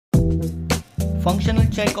Functional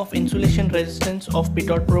check of insulation resistance of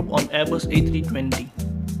PITOT probe on AIRBUS A320.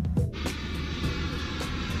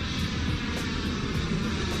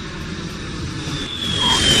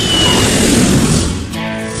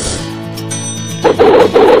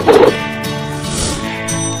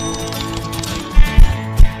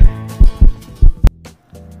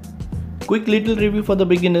 Quick little review for the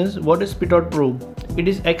beginners. What is PITOT probe? It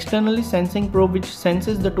is externally sensing probe which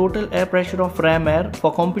senses the total air pressure of ram air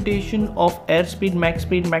for computation of airspeed,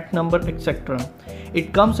 Mach number, etc.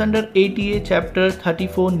 It comes under ATA chapter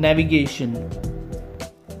 34 navigation.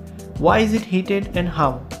 Why is it heated and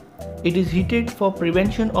how? It is heated for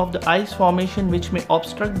prevention of the ice formation which may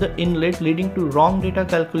obstruct the inlet leading to wrong data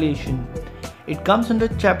calculation. It comes under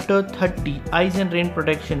chapter 30 ice and rain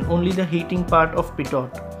protection, only the heating part of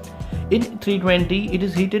PITOT. In 320, it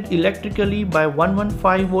is heated electrically by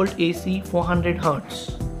 115 volt AC 400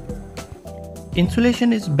 Hz.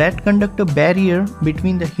 Insulation is bad conductor barrier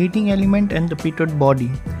between the heating element and the PITOT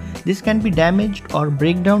body. This can be damaged or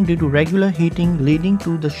break down due to regular heating leading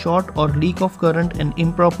to the short or leak of current and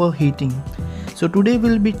improper heating. So today we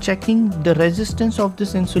will be checking the resistance of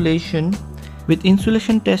this insulation with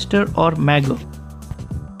insulation tester or magger.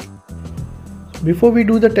 Before we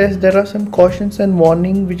do the test, there are some cautions and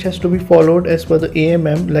warning which has to be followed as per the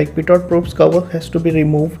AMM, like PITOT probe's cover has to be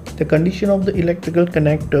removed, the condition of the electrical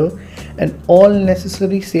connector, and all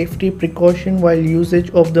necessary safety precaution while usage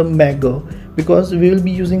of the magger, because we will be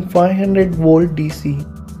using 500 volt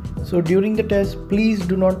DC. So during the test, please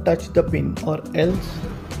do not touch the pin or else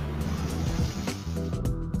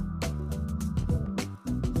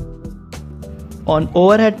on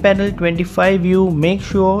overhead panel 25 view, make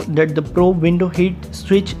sure that the probe window heat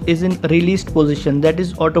switch is in released position, that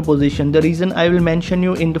is auto position. The reason I will mention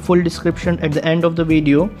you in the full description at the end of the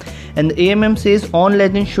video. And the AMM says on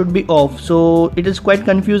legend should be off, so it is quite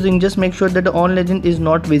confusing. Just make sure that the on legend is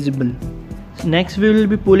not visible. Next we will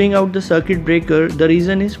be pulling out the circuit breaker. The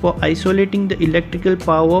reason is for isolating the electrical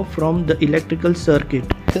power from the electrical circuit.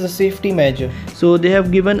 It is a safety measure. So they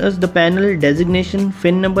have given us the panel designation,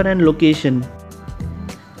 fin number and location.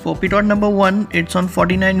 For PITOT number 1, it's on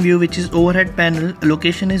 49 view, which is overhead panel.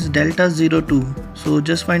 Location is Delta 02. So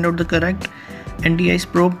just find out the correct anti-ice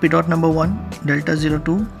probe PITOT number 1, Delta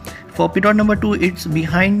 02. For PITOT number 2, it's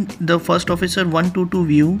behind the first officer 122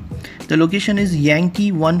 view. The location is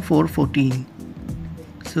Yankee 1414.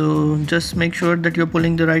 So just make sure that you're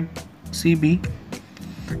pulling the right CB.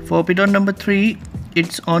 For PITOT number 3,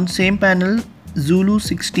 it's on same panel Zulu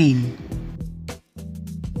 16.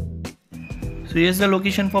 So here's the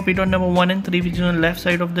location for PITOT number 1 and 3, which is on the left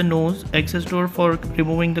side of the nose, access door for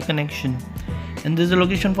removing the connection. And this is the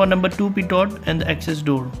location for number 2 PITOT and the access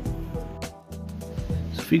door.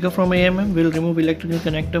 So figure from AMM, we'll remove electrical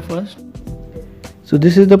connector first. So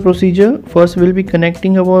this is the procedure. First we'll be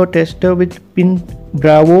connecting our tester with pin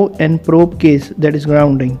Bravo and probe case, that is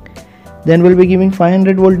grounding. Then we'll be giving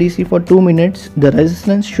 500 volt DC for 2 minutes. The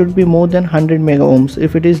resistance should be more than 100 mega ohms.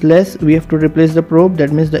 If it is less, we have to replace the probe,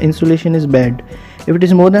 that means the insulation is bad. If it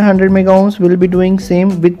is more than 100 mega ohms, we'll be doing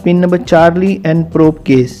same with pin number Charlie and probe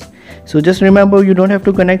case. So just remember, you don't have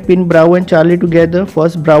to connect pin Bravo and Charlie together.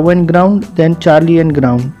 First Bravo and ground, then Charlie and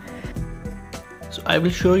ground. So I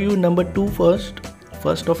will show you number 2 first.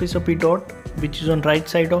 First officer PITOT, which is on right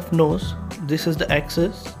side of nose. This is the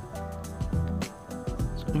axis.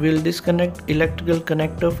 We'll disconnect electrical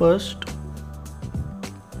connector first.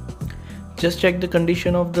 Just check the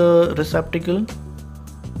condition of the receptacle,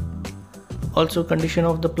 also condition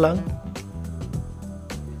of the plug.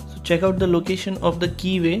 So check out the location of the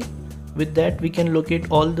keyway. With that we can locate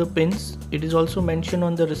all the pins. It is also mentioned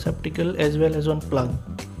on the receptacle as well as on plug.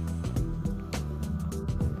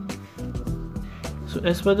 So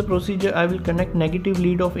as per the procedure, I will connect negative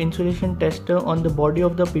lead of insulation tester on the body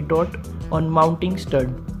of the PITOT on mounting stud.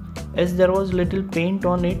 As there was little paint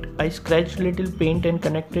on it, I scratched little paint and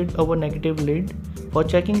connected our negative lead. For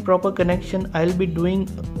checking proper connection, I'll be doing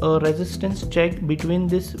a resistance check between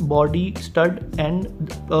this body stud and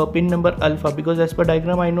pin number alpha, because as per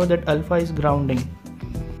diagram I know that alpha is grounding.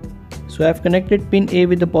 So I've connected pin A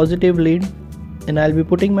with the positive lead and I'll be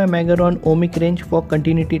putting my magger on ohmic range for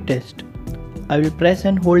continuity test. I will press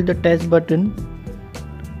and hold the test button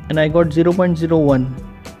and I got 0.01.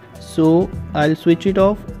 So I'll switch it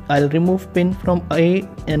off. I'll remove pin from A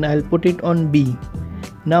and I'll put it on B.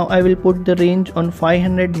 Now I will put the range on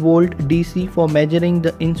 500 volt DC for measuring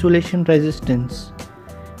the insulation resistance.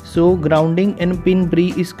 So grounding and pin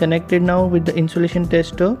B is connected now with the insulation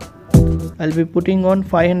tester. I'll be putting on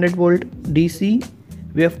 500 volt DC.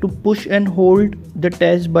 We have to push and hold the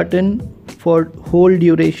test button for whole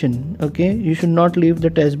duration. Okay, you should not leave the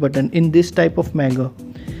test button in this type of mega.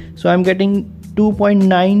 So I'm getting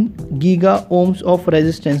 2.9 giga ohms of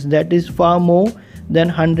resistance, that is far more than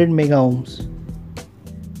 100 mega ohms.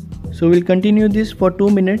 So we'll continue this for 2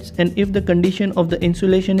 minutes, and if the condition of the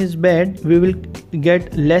insulation is bad, we will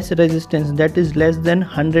get less resistance, that is less than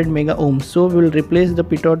 100 mega ohms. So we will replace the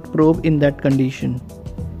pitot probe in that condition.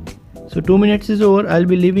 So 2 minutes is over. I'll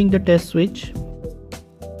be leaving the test switch.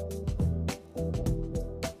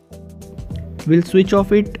 We'll switch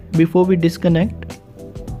off it before we disconnect.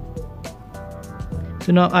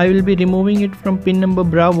 So now I will be removing it from pin number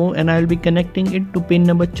Bravo, and I will be connecting it to pin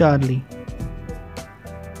number Charlie.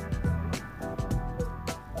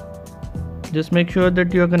 Just make sure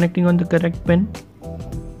that you are connecting on the correct pin.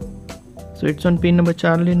 So it's on pin number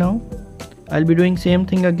Charlie now. I'll be doing same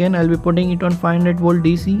thing again. I'll be putting it on 500 volt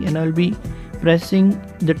DC, and I'll be pressing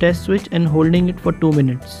the test switch and holding it for 2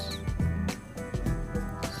 minutes.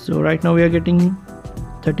 So right now we are getting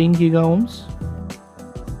 13 giga ohms.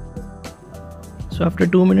 So after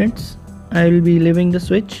 2 minutes, I will be leaving the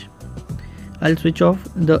switch. I'll switch off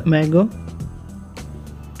the mega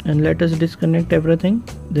and let us disconnect everything.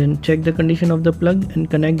 Then check the condition of the plug and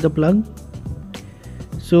connect the plug.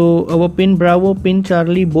 So our pin Bravo, pin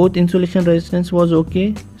Charlie, both insulation resistance was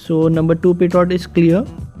okay. So number 2 pitot is clear.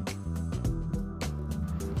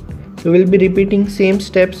 So we'll be repeating same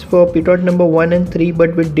steps for pitot number 1 and 3,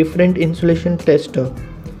 but with different insulation tester.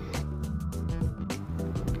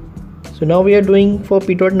 So now we are doing for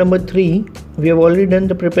pitot number 3. We have already done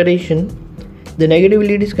the preparation. The negative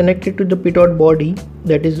lead is connected to the pitot body,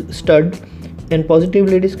 that is stud, and positive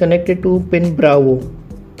lead is connected to pin Bravo.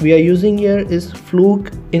 We are using here is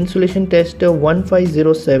FLUKE insulation tester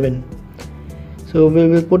 1507. So we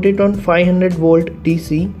will put it on 500 volt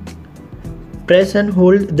DC. Press and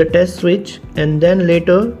hold the test switch, and then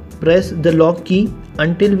later press the lock key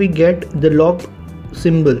until we get the lock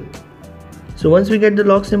symbol. So once we get the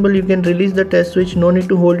lock symbol, you can release the test switch. No need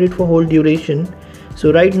to hold it for whole duration.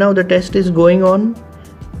 So right now the test is going on.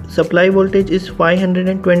 Supply voltage is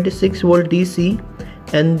 526 volt DC,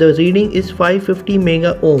 and the reading is 550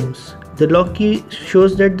 mega ohms. The lock key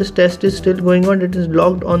shows that this test is still going on. It is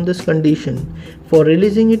locked on this condition. For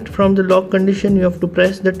releasing it from the lock condition, you have to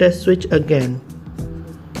press the test switch again.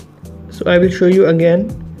 So I will show you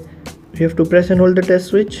again. You have to press and hold the test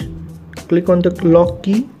switch. Click on the lock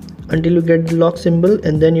key until you get the lock symbol,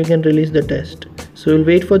 and then you can release the test. So we'll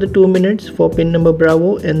wait for the 2 minutes for pin number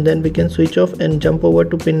Bravo, and then we can switch off and jump over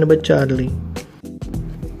to pin number Charlie.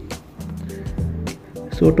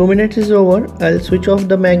 So 2 minutes is over. I'll switch off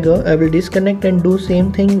the mega. I will disconnect and do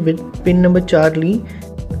same thing with pin number Charlie.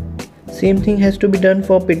 Same thing has to be done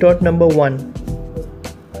for pitot number 1.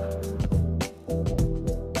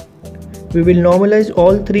 We will normalize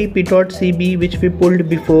all 3 pitot CB which we pulled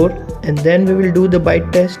before, and then we will do the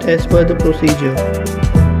bite test as per the procedure.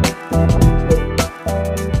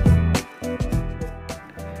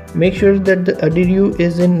 Make sure that the ADDU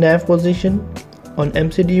is in nav position. On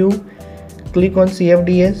MCDU, click on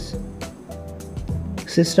CFDS,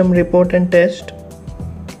 System Report and Test,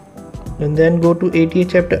 and then go to ATA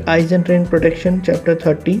chapter Eyes and Train Protection chapter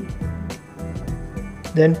 30,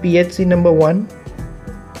 then PHC number 1,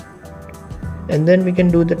 and then we can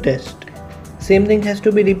do the test. Same thing has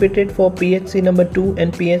to be repeated for PHC number 2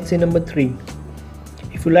 and PHC number 3.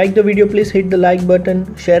 If you like the video, please hit the like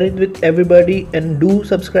button, share it with everybody, and do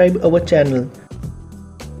subscribe our channel.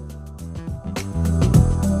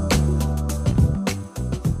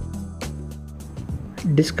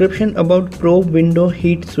 Description about probe window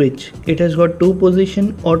heat switch. It has got 2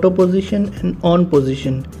 position, auto position and on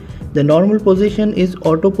position. The normal position is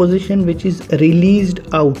auto position, which is released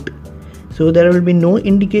out. So there will be no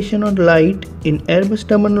indication or light. In Airbus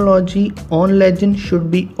terminology, on legend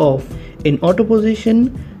should be off. In auto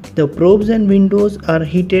position, the probes and windows are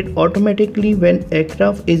heated automatically when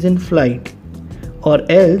aircraft is in flight, or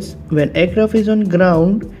else when aircraft is on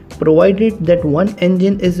ground, provided that one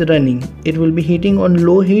engine is running, it will be heating on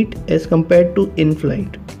low heat as compared to in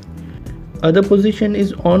flight. Other position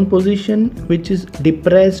is on position, which is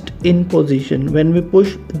depressed in position when we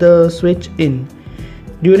push the switch in.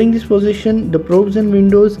 During this position, the probes and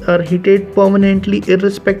windows are heated permanently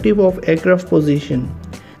irrespective of aircraft position.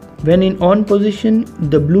 When in on position,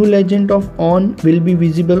 the blue legend of on will be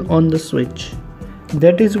visible on the switch.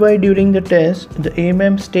 That is why during the test, the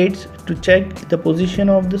AMM states to check the position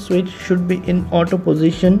of the switch should be in auto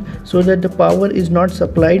position so that the power is not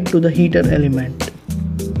supplied to the heater element.